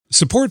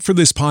Support for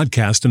this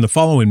podcast and the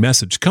following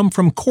message come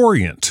from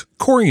Corient.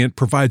 Corient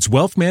provides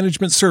wealth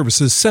management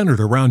services centered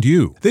around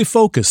you. They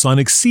focus on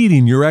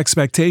exceeding your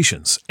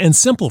expectations and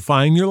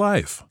simplifying your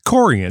life.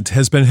 Corient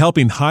has been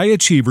helping high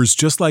achievers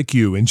just like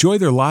you enjoy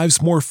their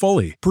lives more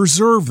fully,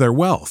 preserve their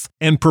wealth,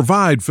 and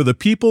provide for the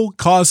people,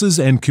 causes,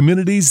 and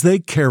communities they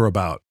care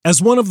about. As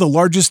one of the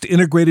largest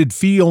integrated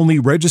fee-only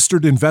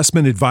registered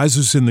investment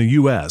advisors in the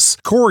U.S.,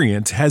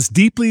 Corient has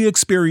deeply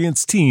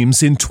experienced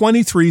teams in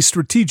 23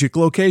 strategic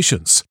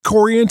locations.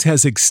 Corient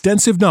has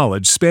extensive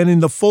knowledge spanning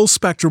the full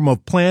spectrum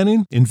of planning,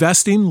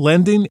 investing,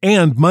 lending,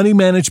 and money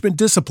management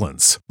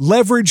disciplines.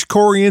 Leverage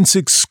Corient's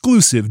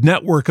exclusive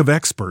network of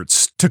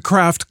experts to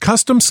craft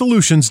custom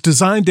solutions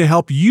designed to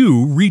help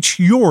you reach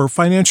your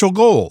financial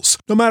goals,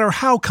 no matter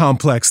how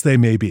complex they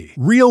may be.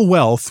 Real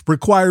wealth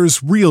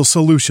requires real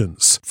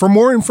solutions. For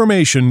more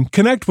information,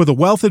 connect with a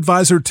wealth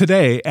advisor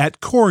today at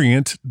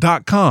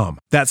Corient.com.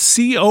 That's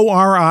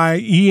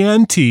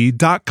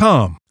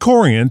Corient.com.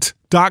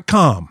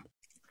 Corient.com.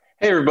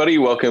 Hey everybody,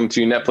 welcome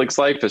to Netflix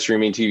Life, a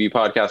streaming TV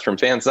podcast from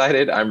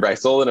Fansided. I'm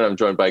Bryce Olin and I'm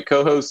joined by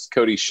co-host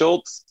Cody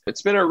Schultz.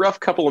 It's been a rough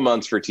couple of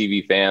months for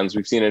TV fans.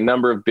 We've seen a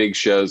number of big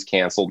shows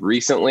canceled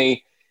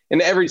recently.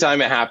 And every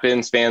time it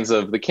happens, fans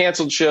of the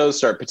canceled shows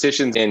start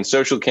petitions and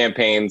social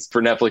campaigns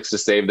for Netflix to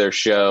save their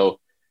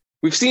show.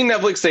 We've seen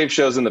Netflix save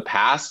shows in the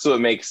past, so it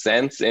makes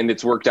sense, and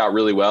it's worked out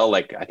really well.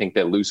 Like, I think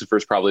that Lucifer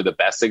is probably the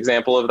best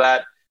example of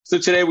that. So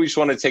today we just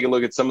want to take a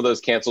look at some of those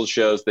canceled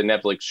shows that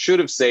Netflix should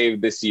have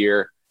saved this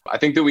year. I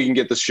think that we can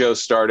get the show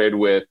started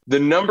with the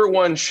number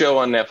one show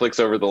on Netflix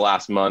over the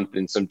last month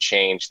and some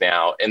change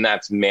now, and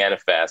that's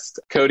Manifest.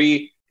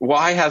 Cody,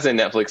 why hasn't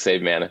Netflix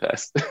saved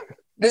Manifest?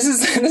 This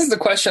is the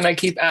question I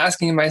keep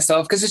asking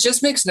myself because it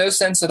just makes no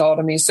sense at all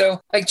to me.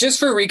 So, like, just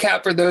for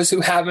recap for those who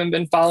haven't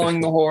been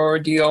following the horror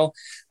deal,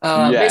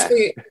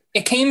 basically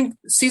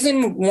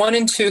season 1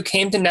 and 2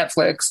 came to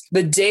Netflix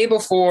the day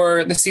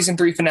before the season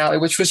 3 finale,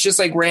 which was just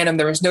like random.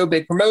 There was no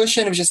big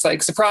promotion. It was just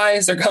like,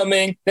 surprise, they're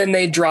coming. Then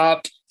they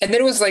dropped. And then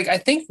it was like, I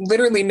think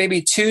literally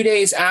maybe 2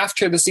 days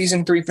after the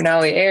season 3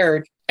 finale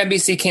aired,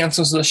 NBC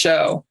cancels the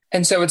show.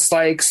 And so it's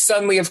like,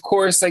 suddenly, of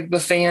course, like the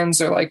fans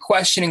are like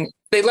questioning.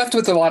 They left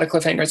with a lot of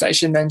cliffhangers, I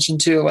should mention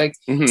too. Like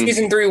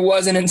season 3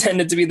 wasn't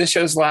intended to be the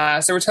show's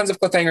last. There were tons of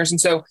cliffhangers.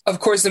 And so, of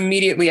course,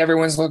 immediately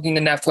everyone's looking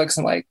to Netflix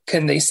and like,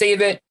 can they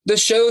save it? The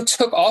show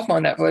took off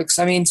on Netflix.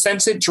 I mean,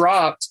 since it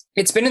dropped,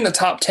 it's been in the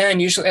top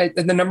 10, usually at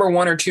the number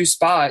 1 or 2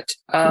 spot.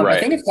 Right. I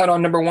think it's got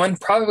on number 1,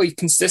 probably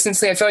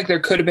consistently. I feel like there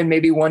could have been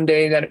maybe one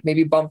day that it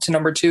maybe bumped to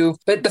number 2.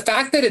 But the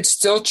fact that it's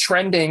still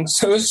trending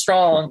so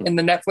strong in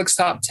the Netflix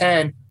top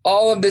 10,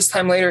 all of this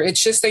time later,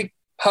 it's just like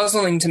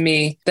puzzling to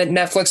me that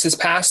Netflix has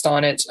passed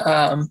on it.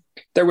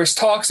 There was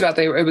talks about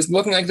it was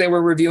looking like they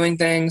were reviewing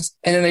things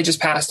and then they just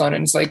passed on it.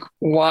 And it's like,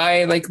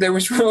 why? Like there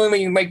was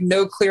really like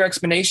no clear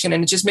explanation.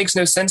 And it just makes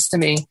no sense to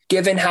me,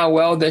 given how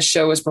well this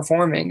show is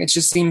performing. It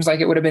just seems like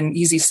it would have been an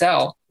easy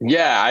sell.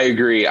 Yeah, I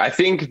agree. I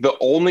think the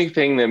only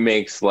thing that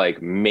makes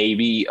like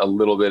maybe a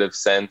little bit of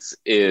sense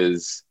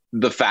is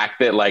the fact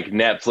that like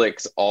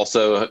Netflix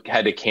also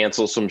had to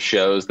cancel some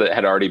shows that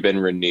had already been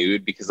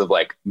renewed because of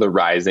like the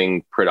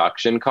rising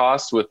production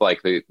costs with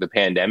like the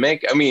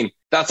pandemic. I mean,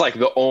 that's like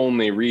the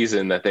only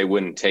reason that they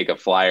wouldn't take a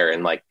flyer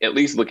and like at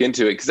least look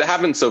into it, because it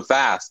happened so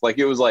fast. Like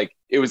it was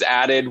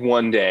added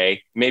one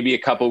day, maybe a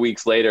couple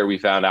weeks later, we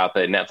found out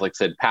that Netflix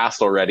had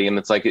passed already. And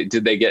it's like,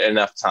 did they get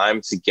enough time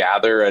to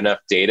gather enough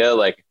data,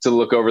 like to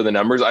look over the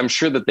numbers? I'm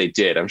sure that they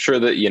did. I'm sure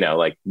that,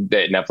 like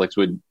that Netflix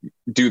would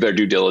do their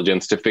due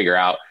diligence to figure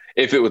out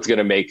if it was going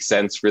to make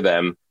sense for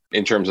them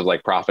in terms of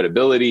like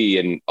profitability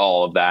and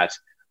all of that.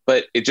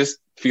 But it just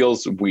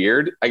feels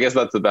weird. I guess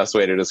that's the best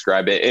way to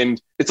describe it. And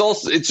it's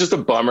just a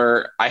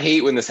bummer. I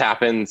hate when this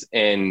happens.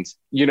 And,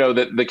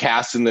 that the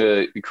cast and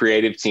the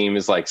creative team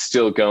is like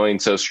still going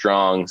so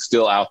strong,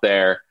 still out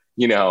there,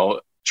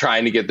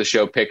 trying to get the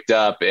show picked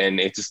up. And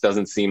it just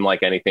doesn't seem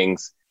like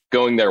anything's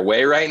going their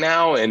way right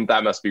now. And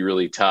that must be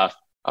really tough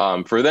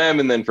for them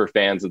and then for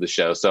fans of the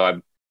show. So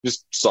I'm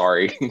just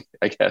sorry,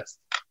 I guess.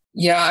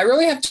 Yeah, I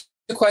really have to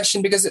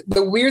question, because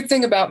the weird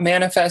thing about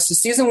Manifest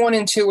is season 1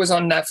 and 2 was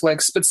on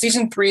Netflix, but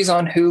season 3 is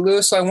on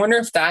Hulu. So I wonder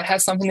if that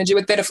has something to do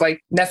with it. If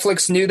like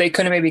Netflix knew they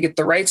couldn't maybe get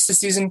the rights to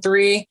season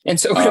 3. And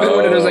so it would have been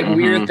one of those like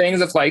weird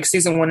things of like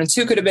season 1 and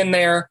 2 could have been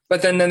there,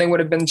 but then they would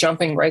have been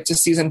jumping right to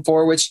season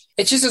 4, which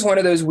it just is one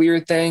of those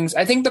weird things.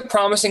 I think the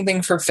promising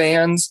thing for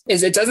fans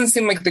is it doesn't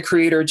seem like the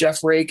creator,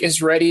 Jeff Rake,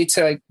 is ready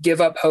to like give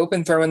up hope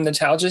and throw in the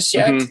towel just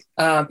yet.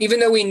 Even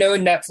though we know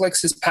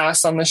Netflix has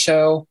passed on the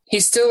show,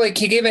 he's still like,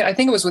 he gave it, I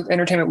think it was with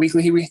Entertainment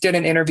Weekly, he did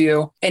an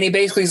interview and he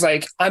basically is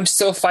like, I'm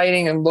still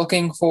fighting and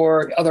looking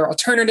for other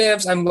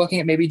alternatives. I'm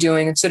looking at maybe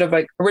doing, instead of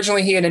like,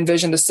 originally he had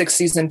envisioned a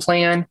 6-season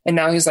plan. And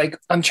now he's like,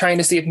 I'm trying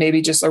to see if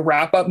maybe just a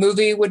wrap-up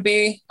movie would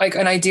be like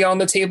an idea on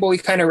the table. He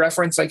kind of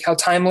referenced like how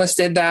Timeless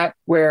did that,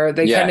 where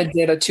they kind of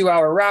did a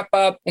 2-hour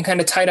wrap-up and kind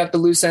of tied up the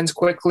loose ends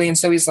quickly. And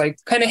so he's like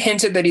kind of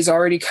hinted that he's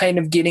already kind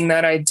of getting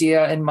that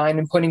idea in mind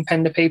and putting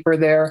pen to paper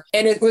there.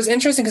 And it was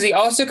interesting because he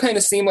also kind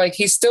of seemed like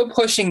he's still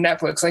pushing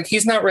Netflix. Like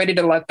he's not ready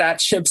to let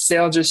that ship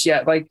sail just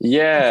yet. Like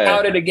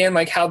out it again,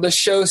 like how the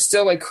show's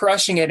still like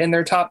crushing it in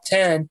their top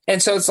 10.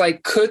 And so it's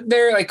like, could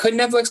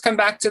Netflix come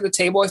back to the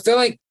table? I feel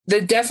like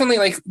they definitely,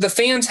 like, the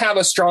fans have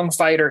a strong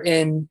fighter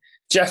in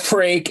Jeff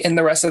Brake and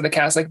the rest of the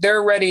cast. Like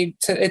they're ready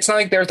to, it's not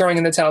like they're throwing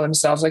in the towel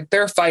themselves. Like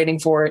they're fighting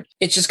for it.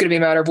 It's just going to be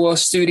a matter of will a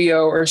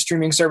studio or a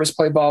streaming service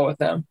play ball with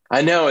them.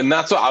 I know. And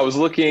that's what I was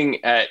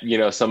looking at, you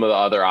know, some of the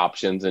other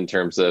options in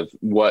terms of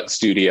what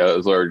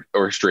studios or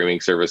streaming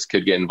service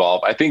could get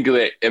involved. I think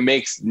that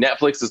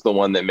Netflix is the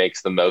one that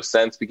makes the most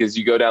sense, because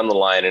you go down the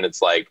line and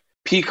it's like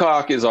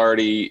Peacock is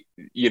already,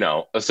 you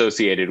know,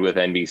 associated with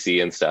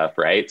NBC and stuff.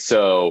 Right.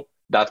 So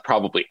that's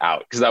probably out,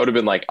 because that would have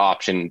been like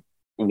option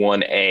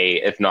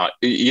 1A, if not,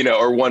 you know,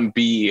 or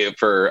 1B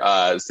for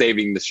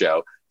saving the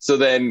show. So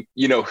then,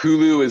 you know,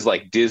 Hulu is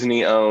like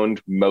Disney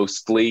owned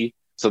mostly.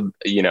 So,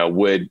 you know,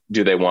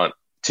 do they want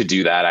to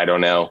do that? I don't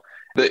know.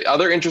 The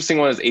other interesting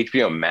one is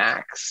HBO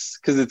Max,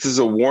 because this is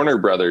a Warner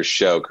Brothers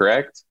show,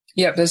 correct?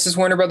 Yeah, this is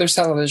Warner Brothers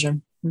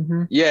Television.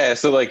 Mm-hmm. Yeah,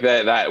 so like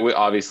that would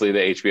obviously the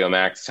HBO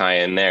Max tie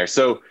in there.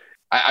 So,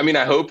 I mean,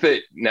 I hope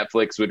that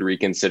Netflix would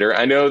reconsider.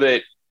 I know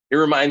that it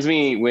reminds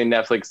me when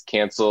Netflix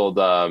canceled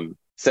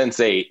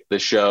Sense8, the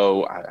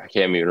show. I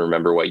can't even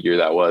remember what year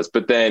that was,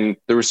 but then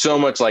there was so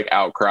much like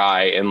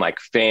outcry and like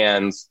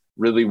fans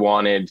really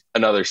wanted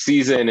another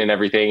season and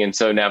everything. And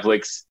so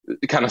Netflix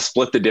kind of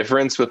split the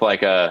difference with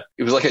it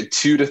was like a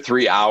 2 to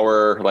 3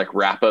 hour like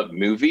wrap up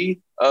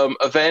movie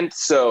event.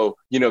 So,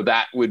 you know,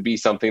 that would be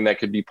something that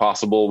could be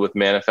possible with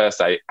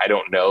Manifest. I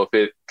don't know if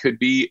it could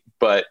be,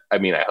 but I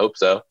mean, I hope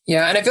so.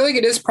 Yeah. And I feel like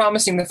it is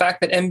promising, the fact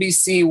that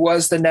NBC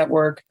was the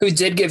network who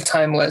did give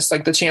Timeless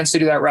like the chance to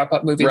do that wrap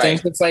up movie thing.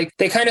 It's like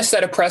they kind of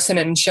set a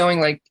precedent in showing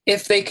like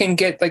if they can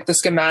get like the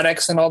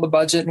schematics and all the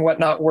budget and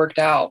whatnot worked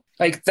out,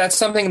 like that's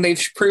something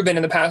they've proven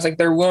in the past. Like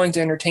they're willing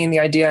to entertain the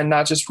idea and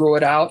not just rule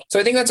it out.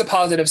 So I think that's a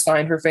positive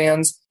sign for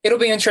fans. It'll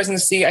be interesting to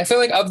see. I feel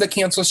like of the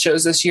canceled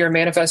shows this year,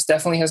 Manifest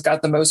definitely has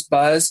got the most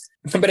buzz,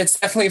 but it's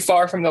definitely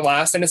far from the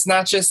last. And it's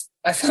not just,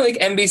 I feel like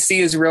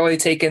NBC has really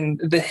taken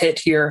the hit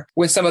here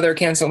with some of their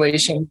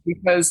cancellations,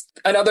 because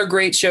another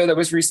great show that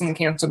was recently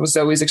canceled was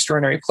Zoey's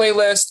Extraordinary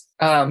Playlist,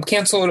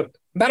 canceled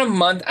about a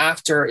month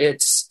after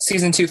its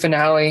season 2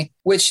 finale,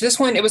 which this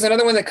one, it was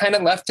another one that kind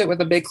of left it with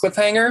a big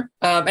cliffhanger.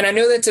 And I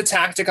know that's a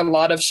tactic a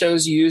lot of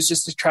shows use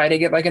just to try to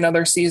get like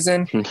another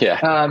season. Yeah.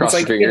 It's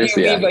like, if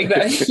you leave like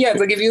that, yeah, it's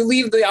like if you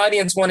leave the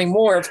audience wanting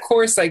more, of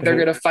course, like they're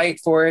going to fight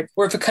for it.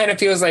 Or if it kind of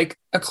feels like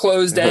a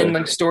closed end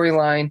like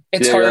storyline,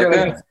 it's harder.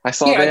 Like, I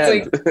saw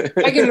that.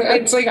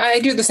 It's like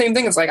I do the same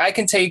thing. It's like I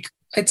can take.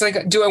 It's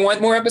like, do I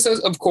want more episodes?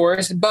 Of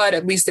course, but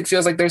at least it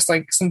feels like there's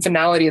like some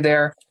finality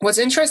there. What's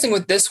interesting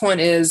with this one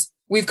is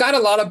we've got a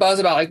lot of buzz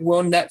about like,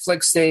 will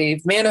Netflix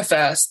save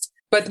Manifest?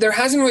 But there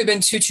hasn't really been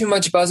too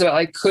much buzz about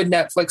like, could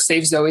Netflix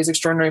save Zoey's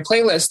Extraordinary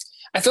Playlist?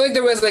 I feel like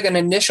there was like an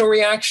initial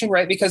reaction,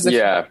 right? Because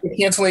the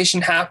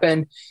cancellation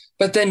happened,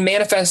 but then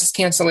Manifest's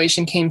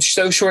cancellation came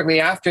so shortly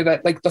after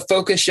that, like the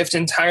focus shifted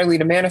entirely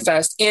to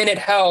Manifest, and it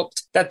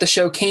helped that the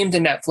show came to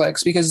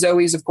Netflix, because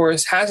Zoey's, of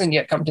course, hasn't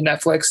yet come to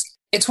Netflix.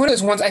 It's one of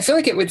those ones, I feel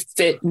like it would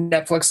fit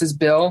Netflix's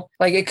bill.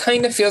 Like it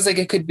kind of feels like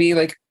it could be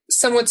like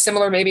somewhat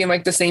similar, maybe in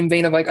like the same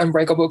vein of like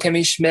Unbreakable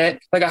Kimmy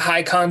Schmidt, like a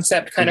high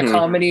concept kind of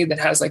comedy that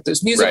has like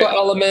those musical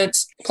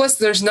elements. Plus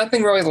there's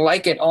nothing really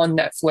like it on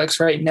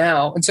Netflix right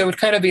now. And so it would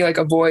kind of be like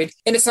a void.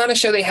 And it's not a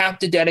show they have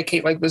to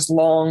dedicate like this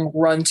long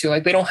run to.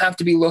 Like they don't have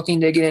to be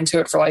looking to get into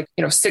it for like,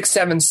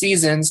 6-7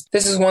 seasons.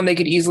 This is one they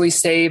could easily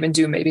save and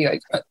do maybe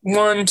like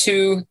 1,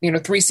 2,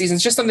 3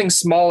 seasons, just something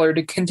smaller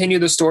to continue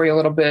the story a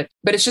little bit.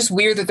 But it's just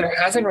weird that there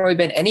hasn't really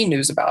been any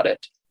news about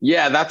it.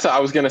 Yeah, that's what I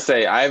was going to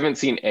say. I haven't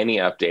seen any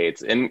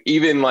updates. And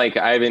even like,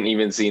 I haven't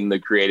even seen the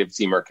creative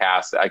team or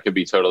cast. I could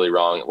be totally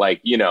wrong.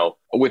 Like,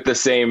 with the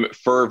same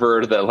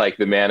fervor that like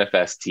the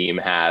Manifest team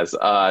has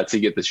to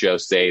get the show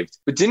saved.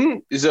 But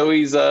didn't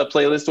Zoey's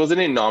Playlist,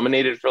 wasn't it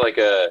nominated for like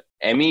a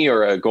Emmy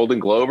or a Golden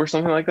Globe or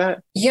something like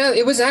that? Yeah,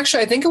 it was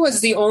actually, I think it was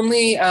the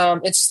only,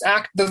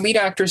 the lead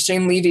actress,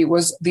 Jane Levy,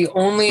 was the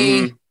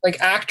only like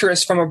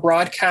actress from a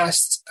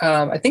broadcast,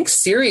 I think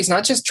series,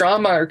 not just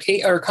drama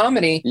or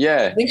comedy.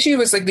 Yeah. I think she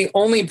was like the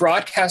only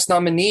broadcast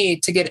nominee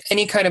to get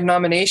any kind of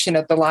nomination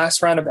at the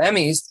last round of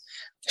Emmys.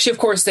 She, of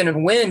course,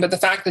 didn't win, but the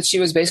fact that she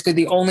was basically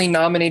the only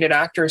nominated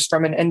actress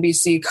from an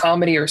NBC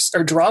comedy or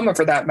drama,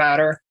 for that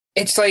matter,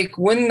 it's like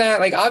when that,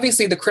 like,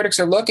 obviously the critics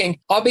are looking.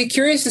 I'll be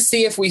curious to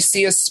see if we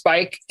see a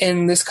spike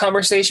in this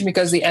conversation,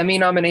 because the Emmy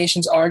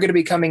nominations are going to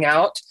be coming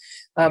out.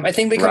 I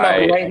think they come out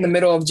right in the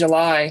middle of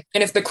July.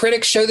 And if the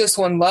critics show this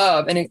one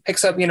love and it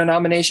picks up,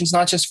 nominations,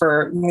 not just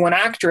for one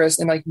actress,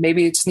 and like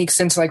maybe it sneaks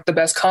into like the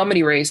best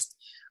comedy race,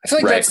 I feel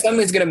like that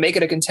suddenly is going to make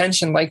it a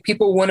contention. Like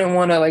people wouldn't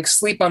want to like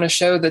sleep on a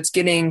show that's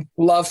getting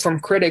love from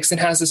critics and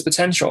has this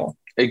potential.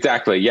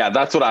 Exactly. Yeah,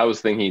 that's what I was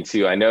thinking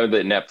too. I know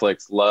that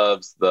Netflix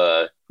loves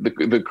the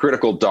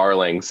critical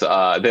darlings.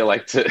 They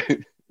like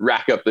to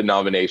rack up the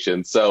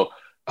nominations. So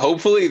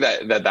hopefully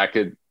that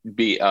could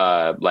be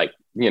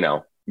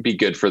be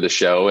good for the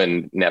show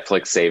and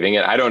Netflix saving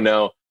it. I don't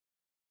know.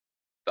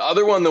 The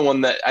other one, the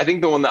one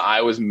that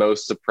I was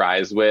most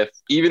surprised with,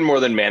 even more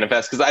than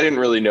Manifest, because I didn't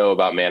really know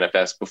about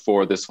Manifest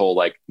before this whole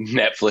like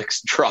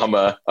Netflix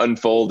drama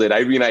unfolded.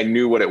 I mean, I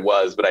knew what it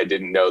was, but I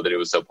didn't know that it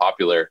was so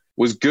popular,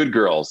 was Good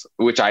Girls,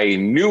 which I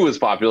knew was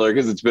popular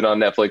because it's been on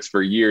Netflix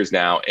for years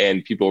now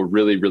and people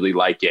really, really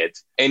like it.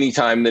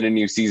 Anytime that a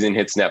new season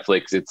hits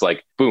Netflix, it's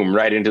like, boom,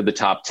 right into the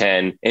top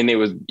 10. And it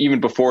was even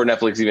before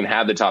Netflix even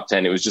had the top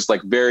 10, it was just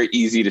like very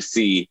easy to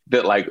see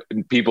that like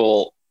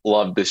people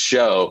loved this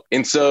show.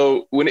 And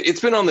so when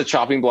it's been on the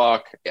chopping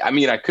block, I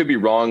mean, I could be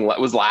wrong. It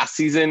was last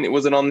season. It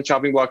wasn't on the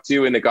chopping block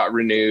too. And it got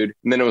renewed.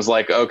 And then it was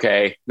like,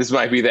 okay, this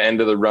might be the end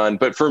of the run.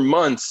 But for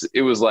months,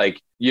 it was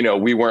like, you know,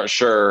 we weren't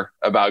sure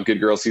about Good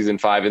Girls season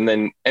 5. And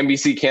then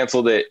NBC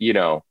canceled it, you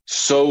know,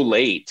 so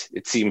late,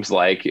 it seems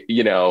like,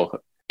 you know.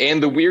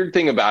 And the weird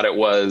thing about it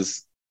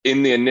was,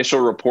 in the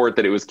initial report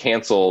that it was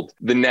canceled,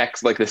 the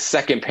next, like the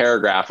second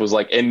paragraph was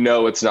like, and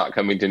no, it's not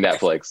coming to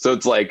Netflix. So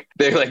it's like,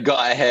 they like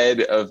got ahead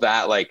of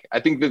that. Like,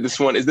 I think that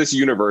is this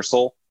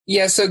Universal?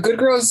 Yeah, so Good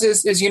Girls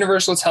is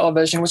Universal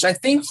Television, which I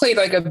think played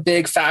like a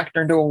big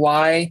factor into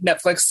why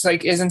Netflix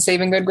like isn't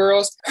saving Good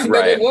Girls. But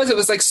Right. it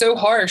was like so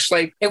harsh.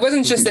 Like it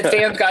wasn't just that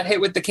fans got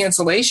hit with the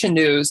cancellation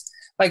news.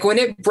 Like when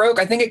it broke,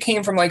 I think it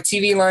came from like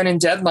TV Line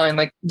and Deadline.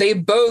 Like they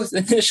both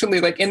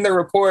initially, like in the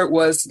report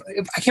was,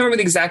 I can't remember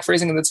the exact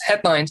phrasing of its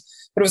headlines,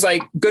 but it was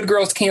like Good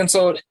Girls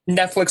canceled,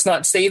 Netflix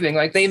not saving.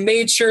 Like they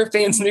made sure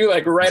fans knew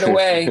like right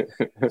away,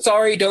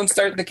 sorry, don't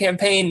start the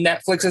campaign.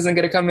 Netflix isn't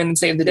going to come in and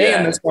save the day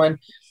on this one.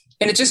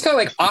 And it just got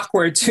like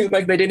awkward too.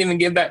 Like they didn't even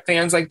give that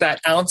fans like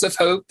that ounce of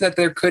hope that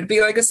there could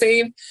be like a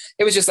save.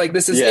 It was just like,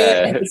 this is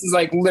it. And this is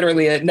like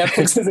literally it.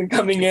 Netflix isn't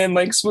coming in,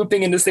 like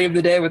swooping in to save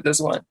the day with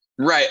this one.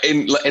 Right.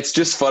 And it's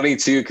just funny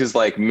too, because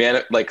like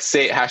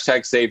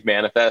hashtag save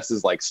Manifest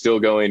is like still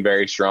going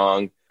very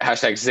strong.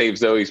 Hashtag save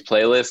Zoe's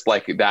playlist,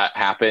 like that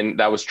happened.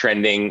 That was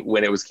trending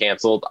when it was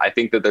canceled. I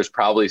think that there's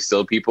probably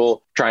still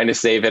people trying to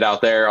save it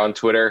out there on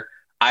Twitter.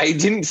 I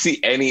didn't see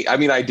any. I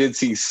mean, I did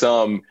see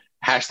some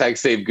hashtag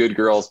save Good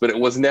Girls, but it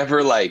was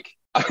never like,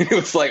 I mean, it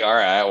was like, all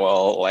right,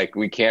 well, like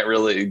we can't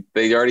really,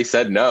 they already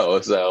said no.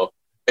 So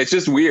it's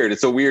just weird.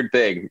 It's a weird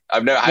thing. I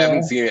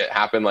haven't seen it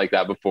happen like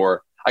that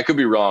before. I could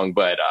be wrong,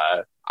 but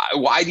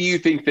why do you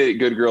think that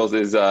Good Girls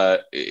is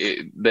that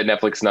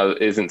Netflix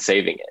isn't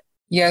saving it?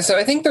 Yeah, so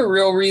I think the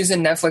real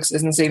reason Netflix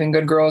isn't saving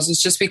Good Girls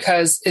is just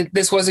because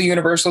this was a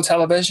Universal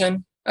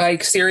Television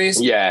like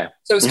series. Yeah.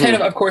 So it's kind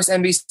of course,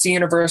 NBC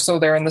Universal.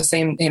 They're in the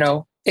same, you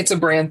know, it's a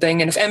brand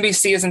thing. And if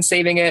NBC isn't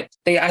saving it,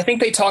 I think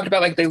they talked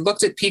about like they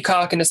looked at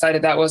Peacock and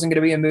decided that wasn't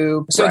going to be a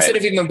move. So instead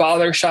of even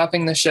bother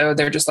shopping the show,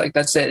 they're just like,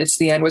 that's it. It's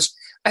the end, which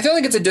I feel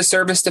like it's a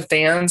disservice to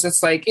fans.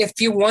 It's like, if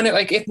you want it,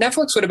 like if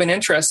Netflix would have been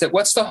interested,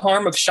 what's the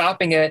harm of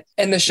shopping it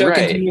and the show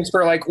continues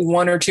for like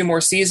 1 or 2 more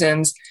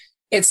seasons?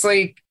 It's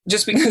like,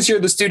 just because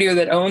you're the studio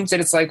that owns it,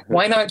 it's like,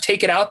 why not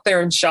take it out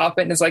there and shop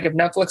it? And it's like, if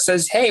Netflix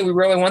says, hey, we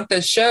really want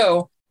this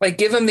show, like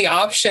give them the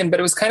option. But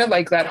it was kind of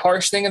like that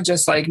harsh thing of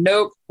just like,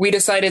 nope, we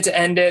decided to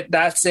end it.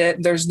 That's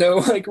it. There's no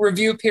like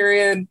review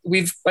period.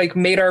 We've like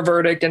made our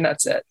verdict and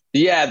that's it.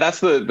 Yeah, that's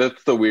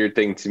the weird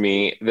thing to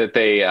me, that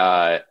they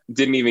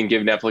didn't even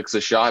give Netflix a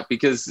shot,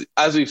 because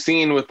as we've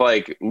seen with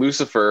like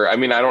Lucifer, I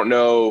mean, I don't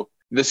know,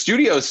 the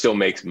studio still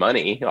makes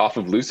money off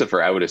of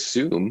Lucifer, I would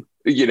assume,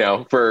 you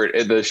know, for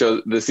the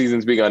show, the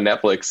seasons being on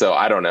Netflix. So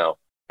I don't know.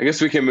 I guess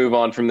we can move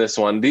on from this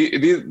one.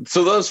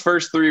 So those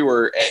first 3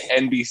 were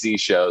NBC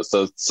shows.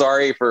 So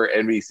sorry for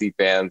NBC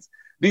fans.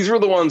 These were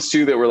the ones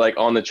too that were like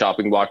on the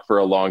chopping block for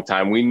a long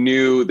time. We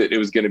knew that it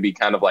was going to be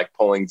kind of like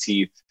pulling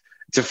teeth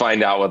to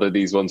find out whether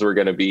these ones were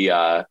going to be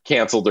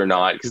canceled or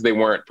not, because they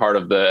weren't part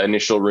of the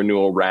initial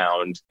renewal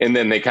round. And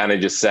then they kind of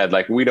just said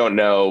like, we don't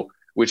know,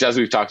 which, as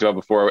we've talked about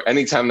before,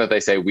 anytime that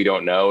they say we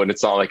don't know and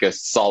it's not like a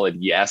solid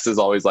yes, is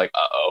always like,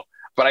 uh-oh.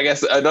 But I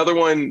guess another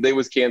one that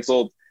was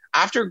canceled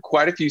after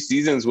quite a few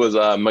seasons was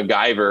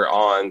MacGyver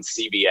on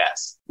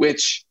CBS,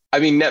 which, I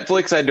mean,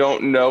 Netflix, I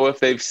don't know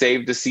if they've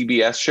saved a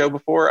CBS show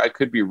before. I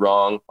could be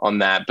wrong on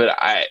that, but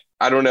I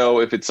don't know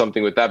if it's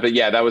something with that. But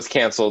yeah, that was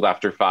canceled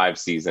after 5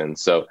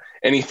 seasons. So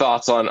any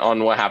thoughts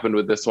on what happened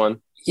with this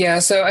one? Yeah,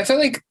 so I feel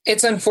like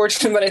it's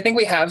unfortunate, but I think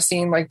we have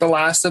seen like the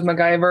last of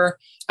MacGyver.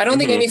 I don't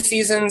think any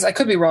seasons, I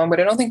could be wrong, but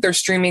I don't think they're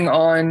streaming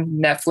on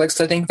Netflix.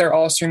 I think they're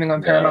all streaming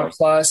on Paramount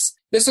Plus.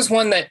 This was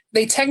one that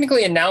they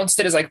technically announced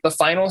it as like the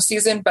final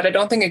season, but I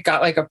don't think it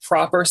got like a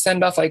proper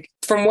send off. Like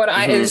from what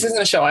this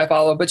isn't a show I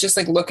follow, but just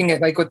like looking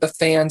at like with the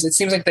fans, it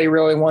seems like they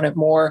really want it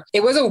more.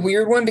 It was a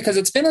weird one because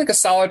it's been like a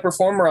solid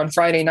performer on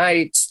Friday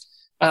nights.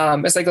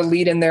 It's like a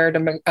lead in there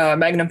to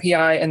Magnum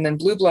PI and then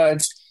Blue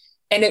Bloods.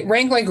 And it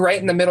ranked like right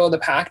in the middle of the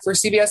pack for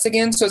CBS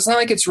again. So it's not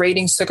like its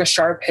ratings took a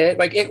sharp hit.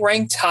 Like it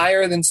ranked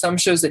higher than some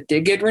shows that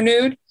did get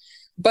renewed.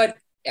 But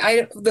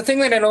the thing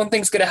that I don't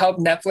think is going to help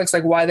Netflix,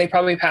 like why they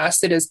probably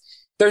passed it, is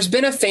there's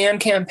been a fan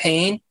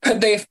campaign,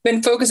 but they've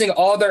been focusing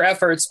all their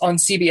efforts on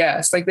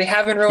CBS. Like they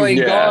haven't really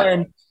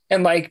gone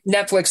and like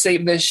Netflix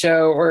saved this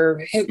show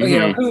or you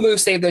know Hulu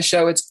saved this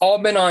show. It's all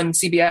been on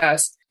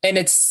CBS. And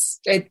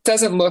it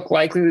doesn't look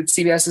likely that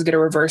CBS is going to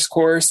reverse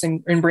course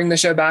and bring the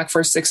show back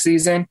for a 6th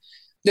season.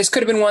 this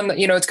could have been one that,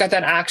 it's got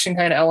that action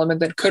kind of element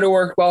that could have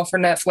worked well for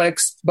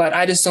Netflix, but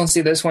I just don't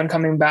see this one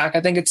coming back.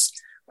 I think it's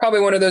probably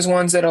one of those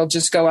ones that'll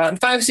just go out. And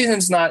 5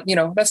 seasons,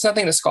 that's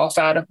nothing to scoff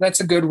at. That's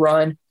a good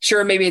run.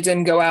 Sure, maybe it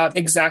didn't go out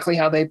exactly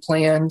how they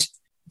planned,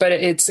 but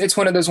it's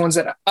one of those ones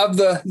that of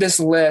this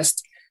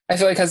list, I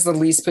feel like has the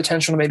least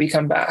potential to maybe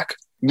come back.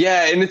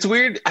 Yeah, and it's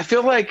weird. I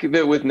feel like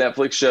that with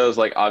Netflix shows,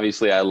 like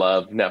obviously I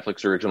love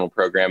Netflix original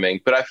programming,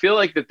 but I feel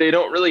like that they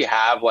don't really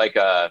have like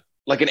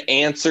an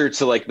answer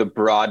to like the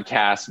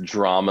broadcast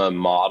drama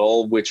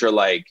model, which are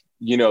like,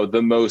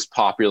 the most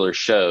popular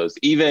shows.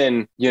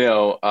 Even,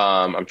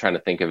 I'm trying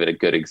to think of a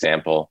good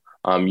example.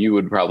 You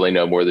would probably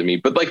know more than me,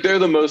 but like they're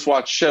the most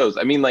watched shows.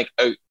 I mean, like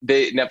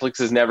Netflix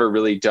has never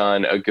really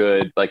done a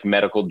good like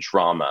medical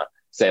drama.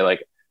 Say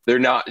like they're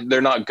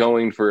not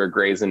going for a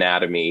Grey's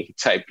Anatomy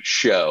type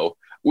show,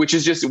 which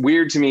is just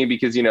weird to me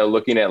because,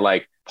 looking at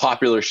like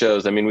popular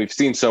shows, I mean, we've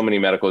seen so many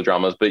medical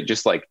dramas, but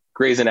just like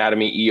Grey's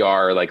Anatomy,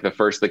 ER, like the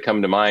first that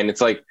come to mind.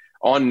 It's like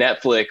on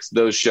Netflix,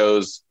 those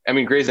shows, I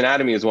mean, Grey's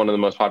Anatomy is one of the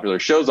most popular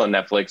shows on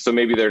Netflix. So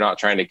maybe they're not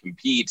trying to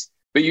compete,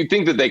 but you'd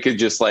think that they could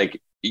just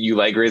like, you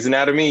like Grey's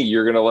Anatomy,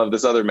 you're going to love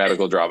this other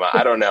medical drama.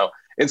 I don't know.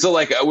 And so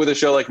like with a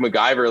show like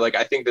MacGyver, like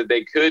I think that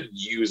they could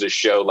use a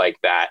show like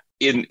that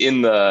in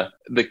the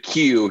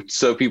queue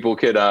so people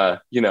could,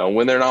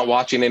 when they're not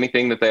watching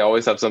anything, that they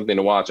always have something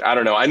to watch. I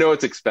don't know. I know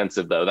it's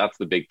expensive though. That's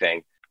the big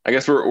thing. I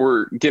guess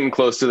we're getting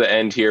close to the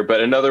end here,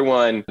 but another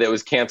one that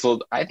was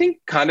canceled, I think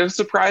kind of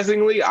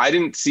surprisingly,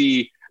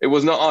 it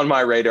was not on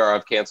my radar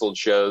of canceled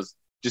shows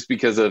just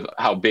because of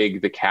how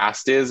big the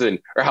cast is or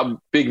how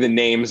big the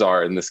names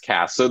are in this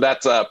cast. So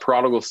that's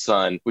Prodigal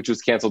Son, which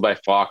was canceled by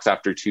Fox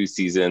after 2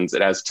 seasons.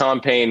 It has Tom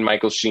Payne,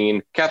 Michael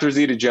Sheen, Catherine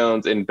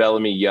Zeta-Jones, and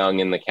Bellamy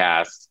Young in the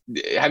cast.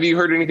 Have you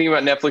heard anything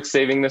about Netflix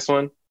saving this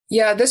one?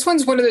 Yeah, this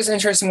one's one of those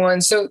interesting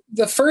ones. So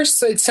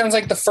it sounds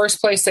like the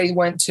first place they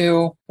went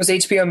to was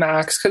HBO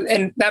Max.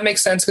 And that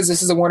makes sense because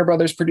this is a Warner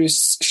Brothers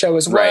produced show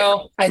as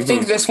well. Right. I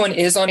think this one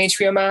is on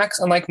HBO Max.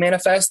 Unlike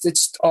Manifest,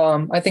 it's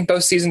I think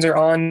both seasons are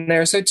on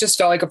there. So it just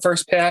felt like a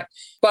first pick,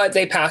 but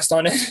they passed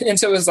on it. And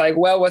so it was like,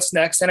 well, what's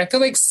next? And I feel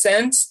like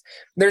since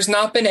there's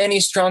not been any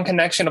strong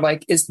connection of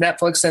like, is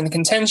Netflix in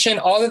contention?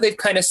 All that they've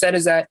kind of said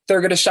is that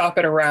they're going to shop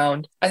it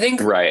around. I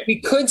think we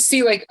could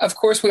see like, of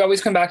course, we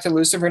always come back to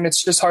Lucifer and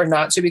it's just hard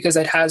not to because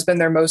it has been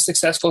their most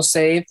successful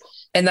save.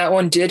 And that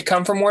one did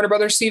come from Warner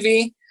Brothers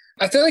TV.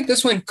 I feel like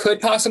this one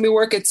could possibly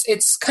work.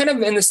 It's kind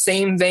of in the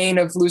same vein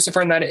of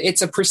Lucifer in that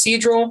it's a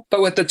procedural,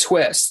 but with a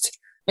twist.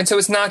 And so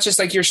it's not just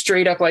like your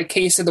straight up like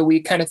case of the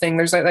week kind of thing.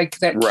 There's like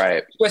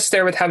that twist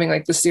there with having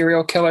like the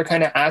serial killer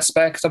kind of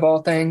aspect of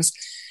all things.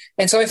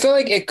 And so I feel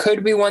like it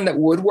could be one that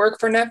would work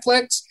for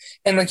Netflix.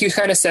 And like you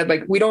kind of said,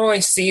 like we don't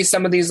really see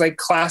some of these like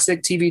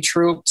classic TV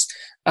tropes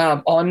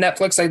on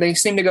Netflix. Like they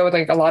seem to go with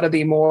like a lot of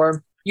the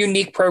more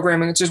unique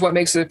programming, which is what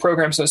makes the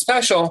program so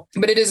special.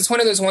 But it's one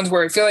of those ones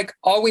where I feel like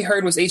all we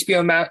heard was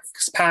HBO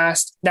Max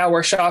passed. Now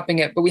we're shopping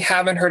it, but we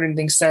haven't heard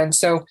anything since.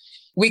 So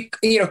we,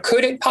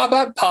 could it pop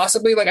up?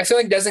 Possibly. Like I feel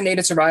like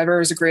Designated Survivor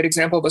is a great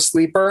example of a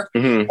sleeper.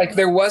 Mm-hmm. Like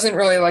there wasn't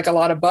really like a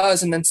lot of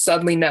buzz, and then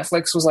suddenly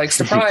Netflix was like,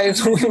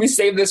 surprise, we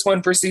saved this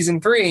one for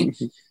season 3.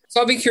 So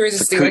I'll be curious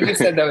to see. Like you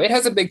said, though, it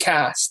has a big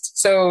cast,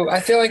 so I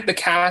feel like the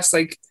cast,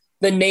 like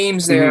the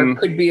names there,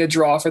 could be a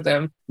draw for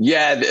them.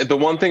 Yeah, the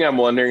one thing I'm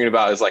wondering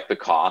about is like the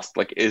cost.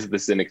 Like, is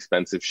this an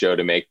expensive show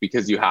to make?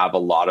 Because you have a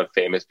lot of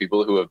famous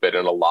people who have been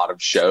in a lot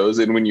of shows.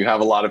 And when you have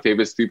a lot of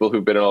famous people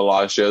who've been in a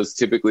lot of shows,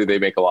 typically they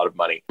make a lot of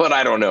money. But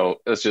I don't know.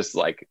 That's just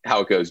like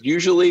how it goes.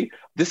 Usually,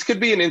 this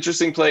could be an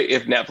interesting play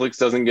if Netflix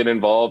doesn't get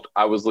involved.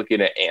 I was looking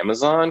at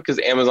Amazon because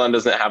Amazon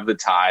doesn't have the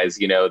ties,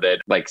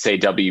 that like say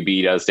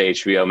WB does to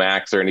HBO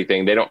Max or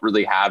anything. They don't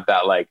really have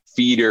that like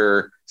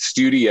feeder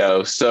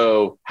studio.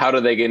 So how do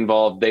they get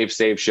involved? They've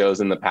saved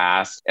shows in the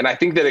past. And I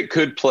think that it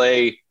could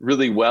play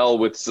really well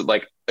with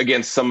like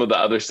against some of the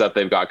other stuff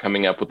they've got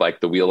coming up with like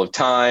The Wheel of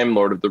Time,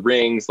 Lord of the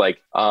Rings. Like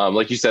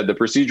you said, the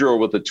procedural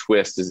with a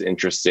twist is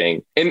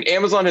interesting. And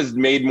Amazon has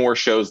made more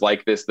shows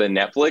like this than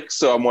Netflix.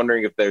 So I'm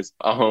wondering if there's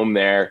a home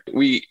there.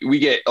 We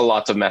get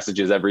lots of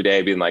messages every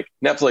day being like,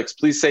 Netflix,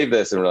 please save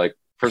this. And we're like,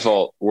 first of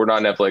all, we're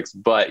not Netflix,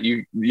 but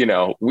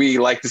we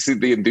like to see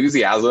the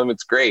enthusiasm.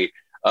 It's great.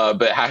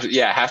 But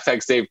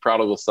hashtag save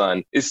Prodigal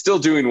Son is still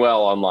doing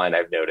well online,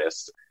 I've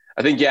noticed.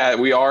 I think,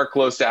 we are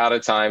close to out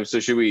of time. So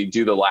should we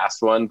do the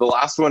last one? The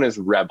last one is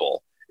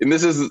Rebel. And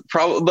this is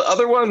probably the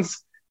other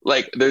ones,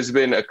 like there's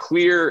been a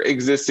clear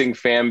existing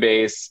fan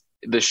base.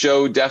 The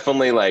show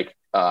definitely like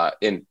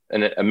in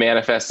a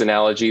Manifest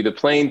analogy, the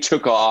plane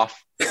took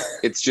off.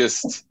 It's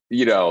just,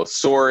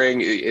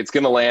 soaring. It's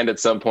going to land at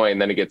some point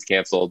and then it gets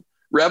canceled.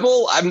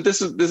 Rebel,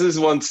 this is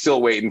one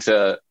still waiting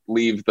to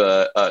leave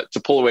to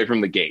pull away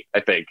from the gate,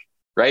 I think.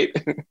 Right?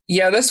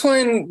 Yeah, this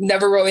one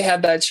never really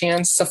had that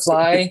chance to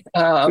fly.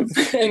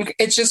 And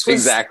it just was...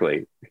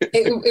 Exactly.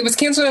 it was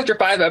canceled after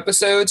 5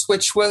 episodes,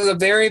 which was a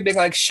very big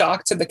like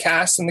shock to the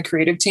cast and the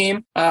creative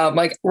team.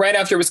 Like right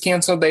after it was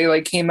canceled, they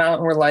like came out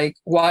and were like,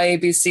 "Why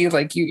ABC?"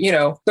 Like you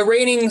know, the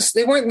ratings,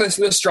 they weren't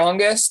the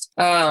strongest,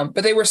 but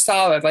they were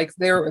solid. Like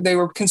they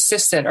were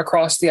consistent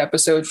across the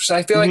episodes, which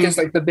I feel like is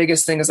like the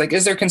biggest thing. Is like,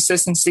 is there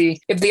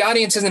consistency? If the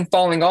audience isn't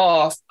falling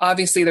off,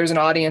 obviously there's an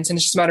audience, and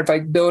it's just a matter of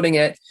like building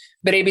it.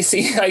 But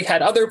ABC like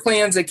had other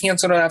plans. They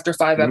canceled it after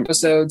 5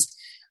 episodes.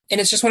 And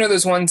it's just one of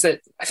those ones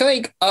that I feel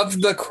like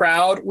of the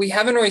crowd, we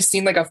haven't really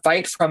seen like a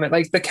fight from it.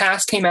 Like the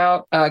cast came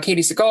out,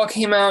 Katie Sagal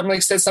came out and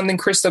like said something.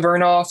 Krista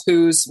Vernoff,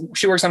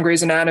 she works on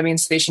Grey's Anatomy and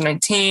Station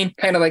 19,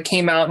 kind of like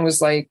came out and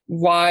was like,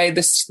 why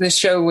this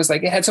show was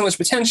like, it had so much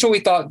potential.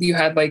 We thought you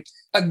had like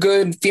a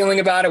good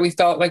feeling about it. We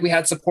felt like we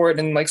had support,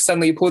 and like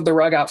suddenly you pulled the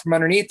rug out from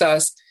underneath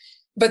us.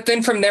 But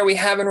then from there, we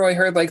haven't really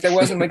heard, like, there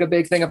wasn't like a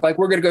big thing of like,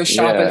 we're going to go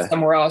shop it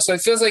somewhere else. So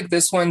it feels like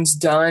this one's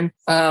done.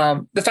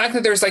 The fact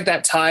that there's like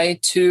that tie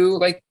to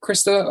like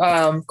Krista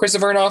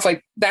Vernoff,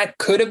 like that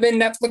could have been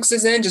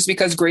Netflix's in, just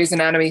because Grey's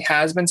Anatomy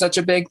has been such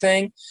a big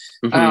thing.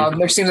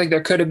 There seems like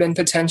there could have been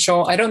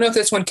potential. I don't know if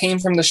this one came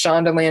from the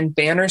Shondaland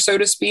banner, so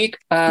to speak.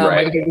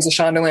 Like if it was a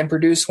Shondaland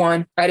produced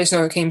one. I just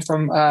know it came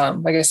from,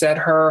 like I said,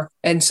 her.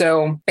 And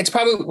so it's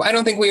probably, I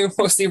don't think we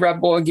will see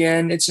Rebel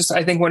again. It's just,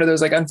 I think one of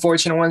those like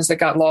unfortunate ones that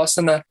got lost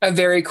in a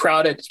very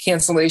crowded,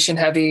 cancellation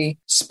heavy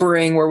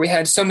spring where we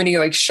had so many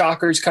like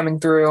shockers coming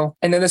through.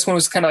 And then this one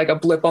was kind of like a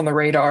blip on the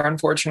radar,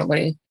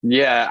 unfortunately.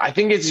 Yeah, I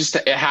think it's just,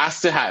 it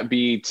has to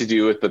be to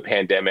do with the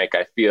pandemic.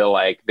 I feel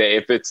like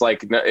if it's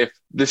like, if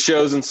the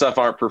shows and stuff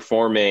aren't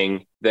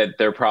performing, that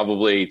they're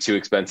probably too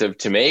expensive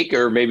to make,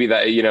 or maybe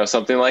that, you know,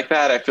 something like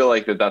that. I feel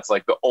like that's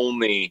like the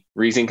only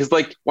reason. Cause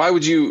like, why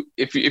would you,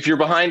 if you're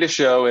behind a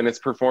show and it's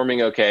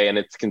performing okay and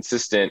it's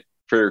consistent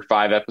for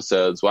 5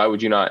 episodes, why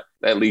would you not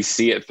at least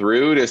see it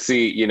through to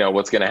see, you know,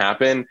 what's going to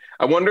happen?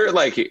 I wonder,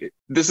 like,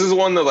 this is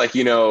one that, like,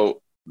 you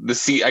know,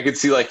 I could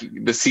see like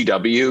the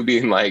CW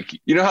being like,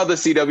 you know how the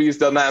CW's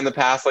done that in the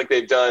past? Like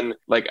they've done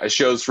like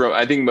shows from,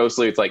 I think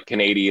mostly it's like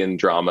Canadian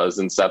dramas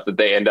and stuff that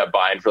they end up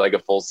buying for like a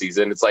full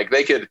season. It's like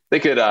they could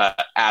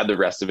add the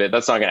rest of it.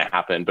 That's not going to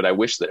happen, but I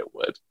wish that it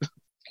would.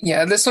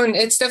 Yeah, this one,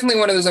 it's definitely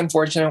one of those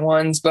unfortunate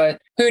ones, but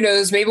who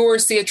knows? Maybe we'll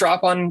see it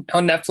drop on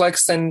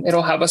Netflix and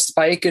it'll have a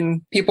spike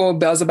and people will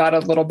buzz about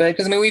it a little bit.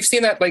 Because I mean, we've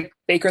seen that like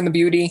Baker and the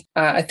Beauty.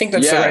 I think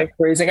that's the right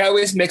phrasing. I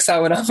always mix that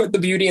one up with the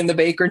Beauty and the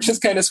Baker,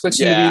 just kind of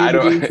switching the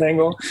Beauty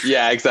angle.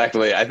 Yeah,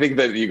 exactly. I think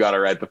that you got it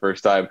right the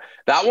first time.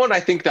 That one,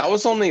 I think that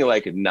was only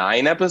like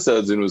 9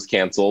 episodes and was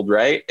canceled,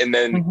 right? And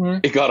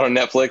then it got on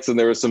Netflix and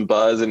there was some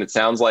buzz, and it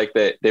sounds like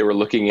that they were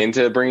looking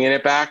into bringing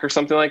it back or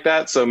something like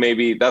that. So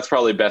maybe that's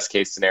probably best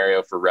case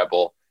scenario for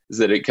Rebel, is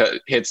that it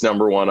hits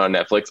 #1 on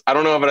Netflix. I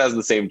don't know if it has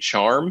the same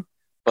charm,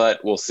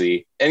 but we'll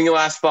see. Any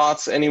last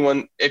thoughts?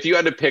 Anyone, if you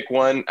had to pick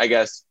one, I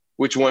guess,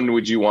 which one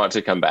would you want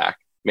to come back?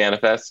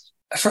 Manifest?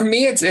 For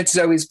me, it's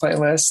Zoe's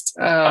Playlist.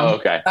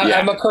 Okay. Yeah.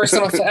 I'm a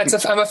personal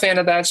I'm a fan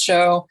of that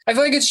show. I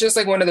feel like it's just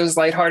like one of those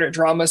lighthearted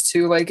dramas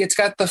too. Like it's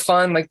got the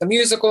fun, like the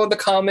musical, the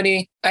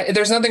comedy.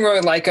 There's nothing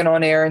really like it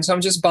on air. And so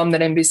I'm just bummed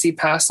that NBC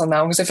passed on that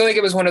one, because I feel like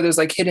it was one of those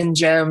like hidden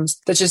gems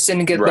that just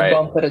didn't get the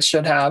bump that it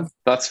should have.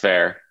 That's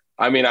fair.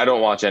 I mean, I don't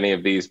watch any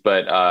of these,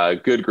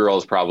 but Good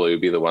Girls probably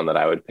would be the one that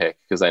I would pick,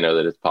 because I know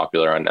that it's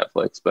popular on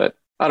Netflix, but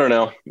I don't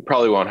know. It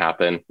probably won't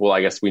happen. Well,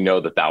 I guess we know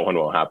that one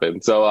won't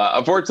happen. So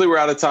unfortunately, we're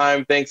out of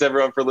time. Thanks,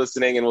 everyone, for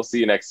listening, and we'll see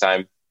you next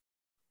time.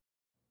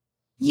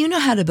 You know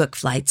how to book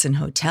flights and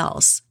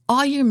hotels.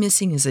 All you're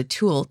missing is a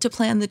tool to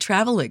plan the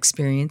travel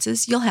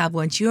experiences you'll have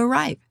once you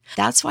arrive.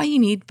 That's why you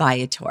need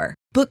Viator.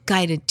 Book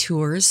guided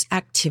tours,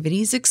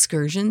 activities,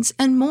 excursions,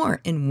 and more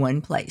in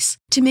one place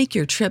to make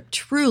your trip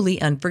truly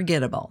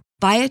unforgettable.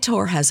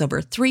 Viator has over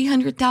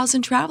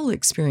 300,000 travel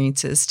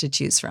experiences to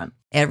choose from.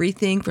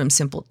 Everything from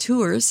simple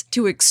tours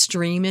to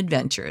extreme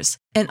adventures,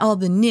 and all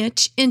the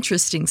niche,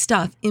 interesting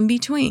stuff in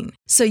between.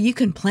 So you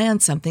can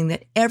plan something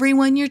that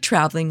everyone you're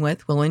traveling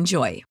with will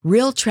enjoy.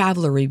 Real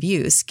traveler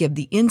reviews give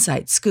the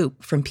inside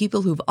scoop from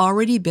people who've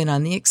already been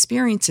on the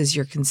experiences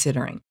you're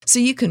considering. So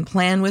you can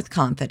plan with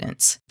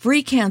confidence.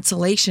 Free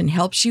cancellation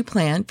helps you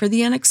plan for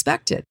the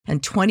unexpected.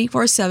 And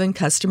 24/7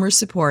 customer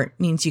support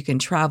means you can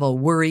travel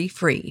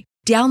worry-free.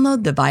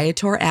 Download the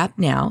Viator app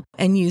now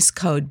and use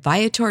code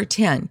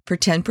Viator10 for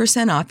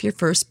 10% off your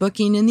first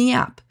booking in the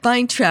app.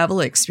 Find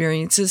travel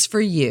experiences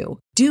for you.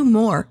 Do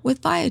more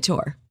with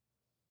Viator.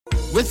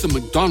 With the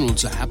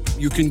McDonald's app,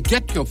 you can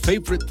get your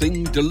favorite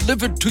thing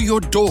delivered to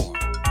your door.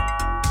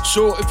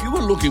 So if you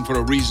were looking for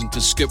a reason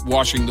to skip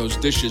washing those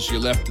dishes you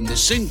left in the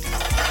sink,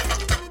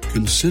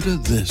 consider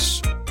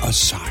this a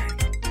sign.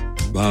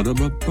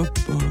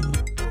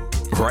 Ba-da-ba-ba-ba.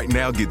 Right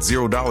now, get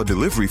 $0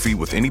 delivery fee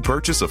with any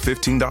purchase of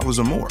 $15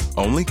 or more,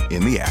 only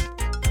in the app.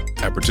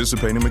 At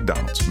participating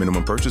McDonald's,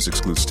 minimum purchase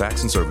excludes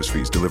tax and service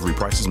fees. Delivery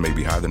prices may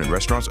be higher than in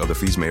restaurants. Other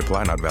fees may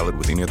apply, not valid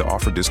with any other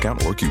offer,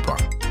 discount, or coupon.